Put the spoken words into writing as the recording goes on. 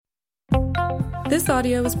This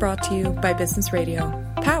audio is brought to you by Business Radio,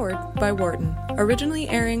 powered by Wharton, originally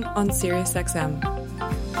airing on SiriusXM.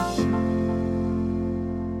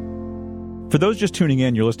 For those just tuning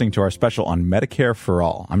in, you're listening to our special on Medicare for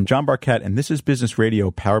All. I'm John Barquette, and this is Business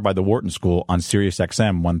Radio powered by the Wharton School on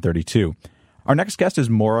SiriusXM 132. Our next guest is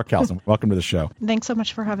Maura Calsyn. Welcome to the show. Thanks so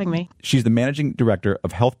much for having me. She's the Managing Director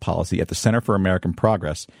of Health Policy at the Center for American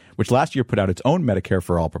Progress, which last year put out its own Medicare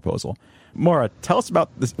for All proposal. Maura, tell us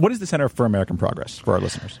about this. What is the Center for American Progress for our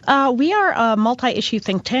listeners? We are a multi-issue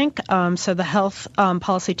think tank, so the health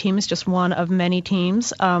policy team is just one of many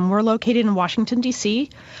teams. We're located in Washington,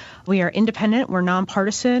 D.C. We are independent, we're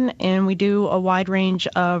nonpartisan, and we do a wide range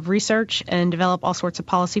of research and develop all sorts of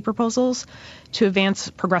policy proposals to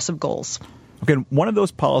advance progressive goals. Okay, one of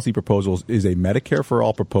those policy proposals is a Medicare for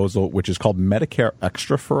All proposal, which is called Medicare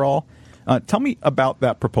Extra for All. Tell me about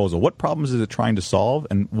that proposal. What problems is it trying to solve,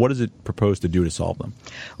 and what does it propose to do to solve them?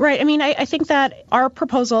 Right. I mean, I think that our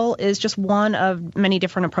proposal is just one of many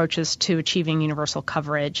different approaches to achieving universal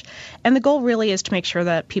coverage. And the goal really is to make sure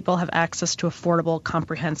that people have access to affordable,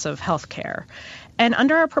 comprehensive health care. And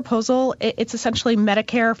under our proposal, it's essentially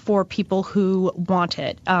Medicare for people who want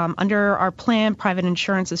it. Under our plan, private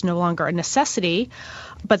insurance is no longer a necessity,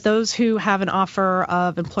 but those who have an offer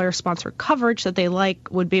of employer-sponsored coverage that they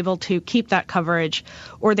like would be able to keep that coverage,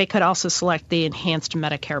 or they could also select the enhanced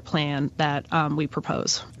Medicare plan that we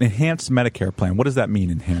propose. Enhanced Medicare plan. What does that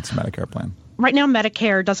mean, enhanced Medicare plan? Right now,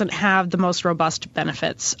 Medicare doesn't have the most robust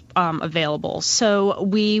benefits available. So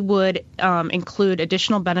we would include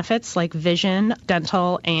additional benefits like vision,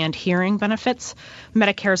 dental, and hearing benefits.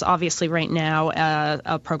 Medicare is obviously right now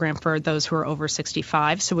a program for those who are over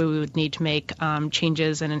 65. So we would need to make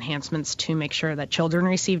changes and enhancements to make sure that children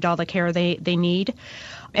received all the care they need.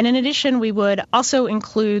 And in addition, we would also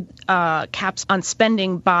include caps on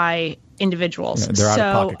spending by individuals. Yeah, they're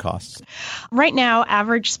out-of-pocket costs. Right now,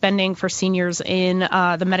 average spending for seniors in the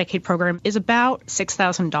Medicaid program is about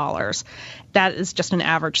 $6,000. That is just an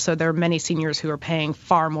average, so there are many seniors who are paying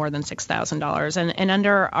far more than $6,000. And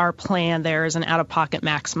under our plan, there is an out-of-pocket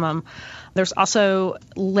maximum. There's also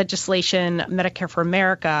legislation, Medicare for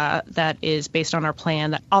America, that is based on our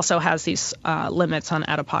plan that also has these limits on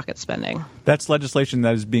out-of-pocket spending. That's legislation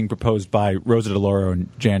that is being proposed by Rosa DeLauro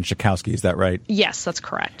and Jan Schakowsky, is that right? Yes, that's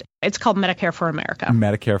correct. It's called Medicare for America.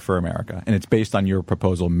 Medicare for America. And it's based on your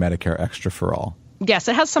proposal, Medicare Extra for All. Yes,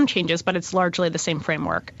 it has some changes, but it's largely the same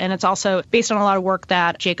framework. And it's also based on a lot of work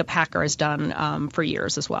that Jacob Hacker has done for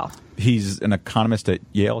years as well. He's an economist at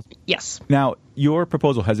Yale? Yes. Now, your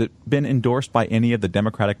proposal, has it been endorsed by any of the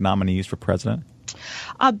Democratic nominees for president?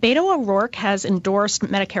 Beto O'Rourke has endorsed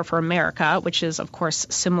Medicare for America, which is, of course,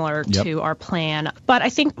 similar to our plan. But I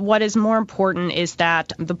think what is more important is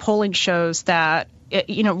that the polling shows that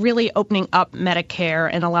really opening up Medicare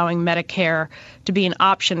and allowing Medicare to be an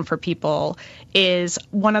option for people is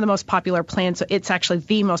one of the most popular plans. It's actually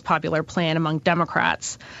the most popular plan among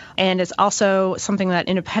Democrats. And it's also something that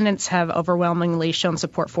independents have overwhelmingly shown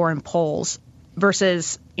support for in polls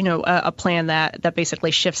versus, a plan that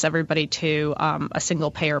basically shifts everybody to a single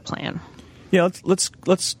payer plan. Yeah,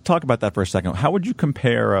 let's talk about that for a second. How would you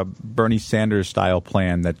compare a Bernie Sanders style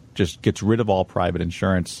plan that just gets rid of all private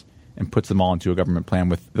insurance and puts them all into a government plan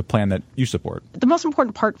with the plan that you support? The most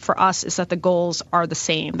important part for us is that the goals are the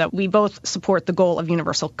same, that we both support the goal of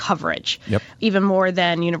universal coverage, even more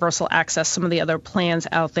than universal access. Some of the other plans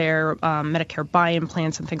out there, Medicare buy-in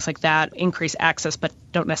plans and things like that, increase access but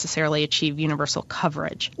don't necessarily achieve universal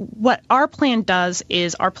coverage. What our plan does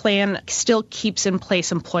is our plan still keeps in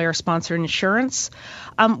place employer-sponsored insurance.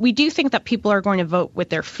 We do think that people are going to vote with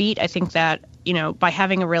their feet. I think that by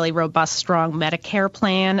having a really robust, strong Medicare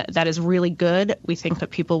plan that is really good, we think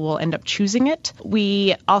that people will end up choosing it.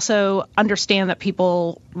 We also understand that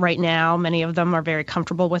people right now, many of them are very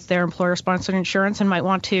comfortable with their employer-sponsored insurance and might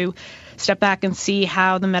want to step back and see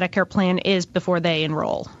how the Medicare plan is before they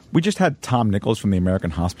enroll. We just had Tom Nichols from the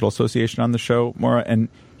American Hospital Association on the show, Maura, and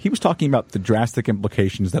he was talking about the drastic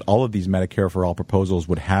implications that all of these Medicare for All proposals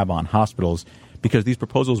would have on hospitals, because these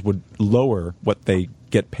proposals would lower what they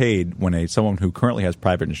get paid when someone who currently has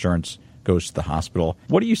private insurance goes to the hospital.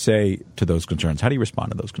 What do you say to those concerns? How do you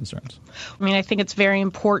respond to those concerns? I mean, I think it's very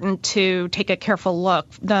important to take a careful look.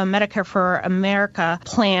 The Medicare for America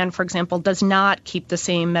plan, for example, does not keep the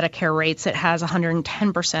same Medicare rates. It has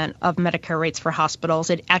 110% of Medicare rates for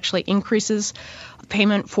hospitals. It actually increases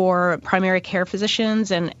payment for primary care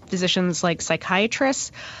physicians and physicians like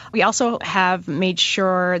psychiatrists. We also have made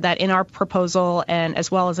sure that in our proposal and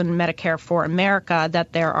as well as in Medicare for America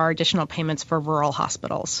that there are additional payments for rural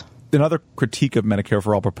hospitals. Another critique of Medicare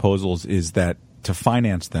for All proposals is that to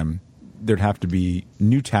finance them, there'd have to be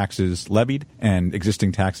new taxes levied and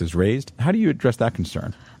existing taxes raised. How do you address that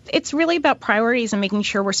concern? It's really about priorities and making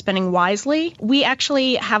sure we're spending wisely. We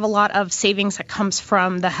actually have a lot of savings that comes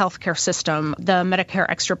from the healthcare system. The Medicare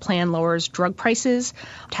Extra Plan lowers drug prices,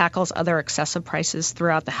 tackles other excessive prices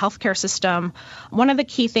throughout the healthcare system. One of the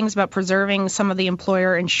key things about preserving some of the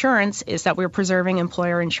employer insurance is that we're preserving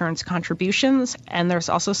employer insurance contributions, and there's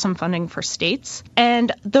also some funding for states.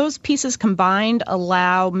 And those pieces combined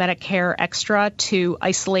allow Medicare Extra to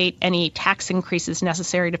isolate any tax increases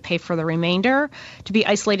necessary to pay for the remainder, to be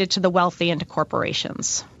isolated to the wealthy and to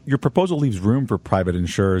corporations. Your proposal leaves room for private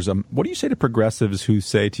insurers. What do you say to progressives who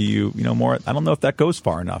say to you, Maura, I don't know if that goes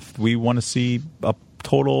far enough. We want to see a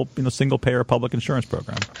total, single-payer public insurance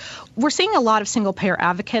program. We're seeing a lot of single-payer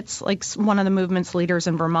advocates, like one of the movement's leaders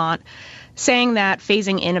in Vermont, saying that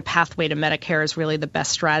phasing in a pathway to Medicare is really the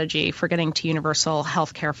best strategy for getting to universal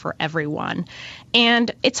health care for everyone. And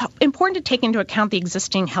it's important to take into account the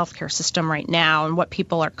existing healthcare system right now and what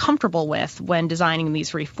people are comfortable with when designing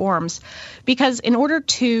these reforms. Because in order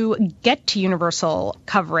to get to universal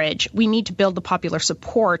coverage, we need to build the popular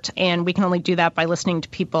support, and we can only do that by listening to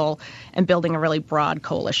people and building a really broad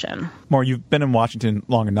coalition. Maura, you've been in Washington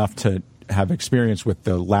long enough to have experience with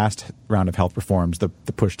the last round of health reforms, the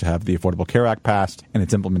push to have the Affordable Care Act passed and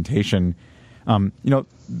its implementation.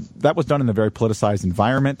 That was done in a very politicized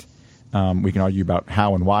environment. We can argue about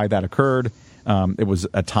how and why that occurred. It was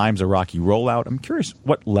at times a rocky rollout. I'm curious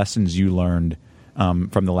what lessons you learned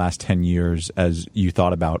from the last 10 years as you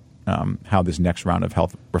thought about how this next round of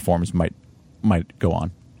health reforms might go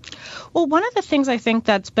on. Well, one of the things I think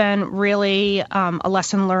that's been really a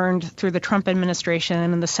lesson learned through the Trump administration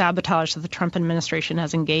and the sabotage that the Trump administration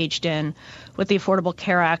has engaged in with the Affordable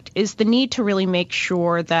Care Act is the need to really make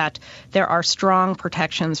sure that there are strong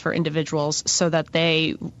protections for individuals so that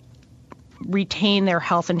they retain their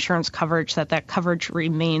health insurance coverage, that coverage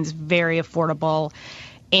remains very affordable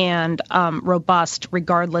and robust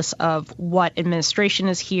regardless of what administration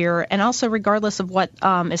is here and also regardless of what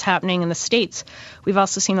is happening in the states. We've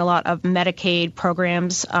also seen a lot of Medicaid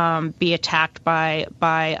programs be attacked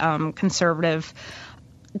by conservative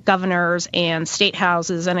governors and state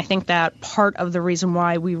houses, and I think that part of the reason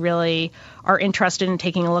why we really are interested in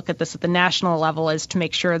taking a look at this at the national level is to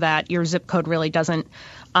make sure that your zip code really doesn't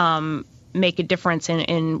make a difference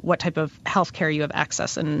in what type of health care you have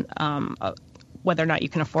access and whether or not you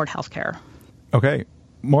can afford health care. Okay.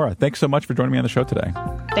 Maura, thanks so much for joining me on the show today.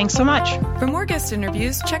 Thanks so much. For more guest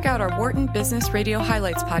interviews, check out our Wharton Business Radio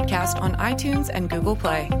Highlights podcast on iTunes and Google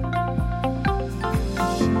Play.